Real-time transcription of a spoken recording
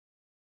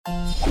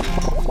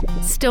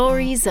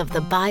Stories of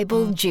the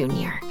Bible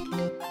Junior.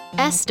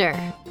 Esther.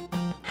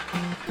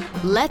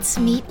 Let's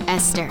meet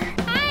Esther.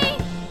 Hi!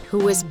 Who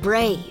was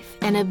brave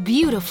and a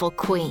beautiful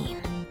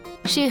queen.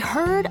 She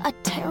heard a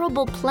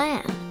terrible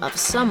plan of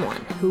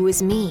someone who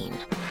was mean.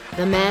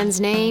 The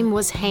man's name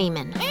was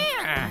Haman,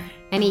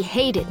 and he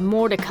hated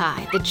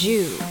Mordecai, the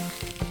Jew.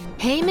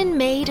 Haman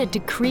made a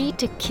decree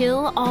to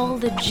kill all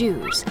the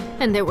Jews,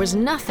 and there was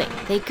nothing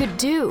they could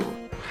do.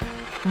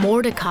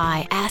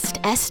 Mordecai asked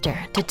Esther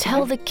to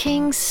tell the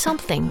king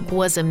something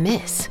was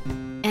amiss,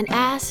 and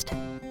asked,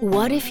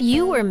 "What if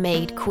you were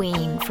made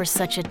queen for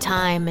such a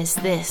time as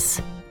this?"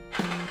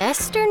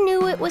 Esther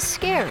knew it was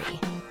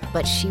scary,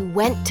 but she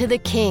went to the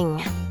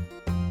king.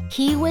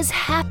 He was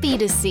happy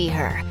to see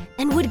her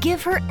and would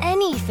give her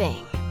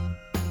anything.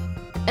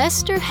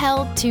 Esther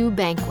held 2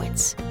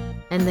 banquets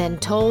and then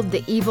told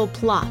the evil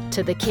plot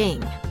to the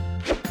king.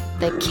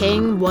 The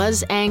king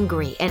was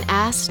angry and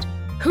asked,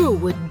 who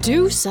would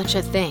do such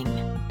a thing?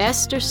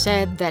 Esther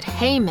said that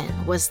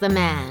Haman was the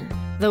man,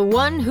 the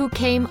one who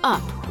came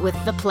up with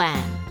the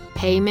plan.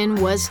 Haman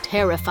was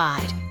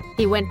terrified.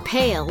 He went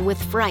pale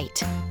with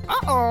fright.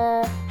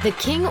 Uh-oh! The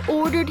king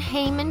ordered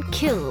Haman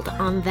killed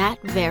on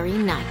that very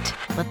night,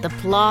 but the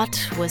plot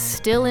was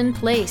still in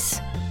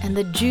place, and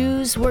the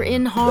Jews were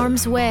in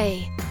harm's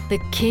way. The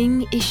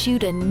king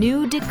issued a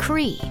new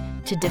decree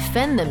to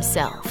defend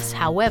themselves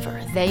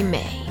however they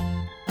may.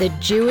 The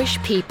Jewish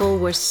people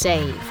were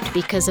saved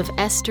because of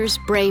Esther's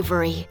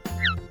bravery,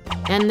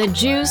 and the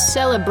Jews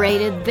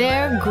celebrated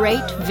their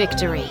great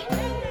victory.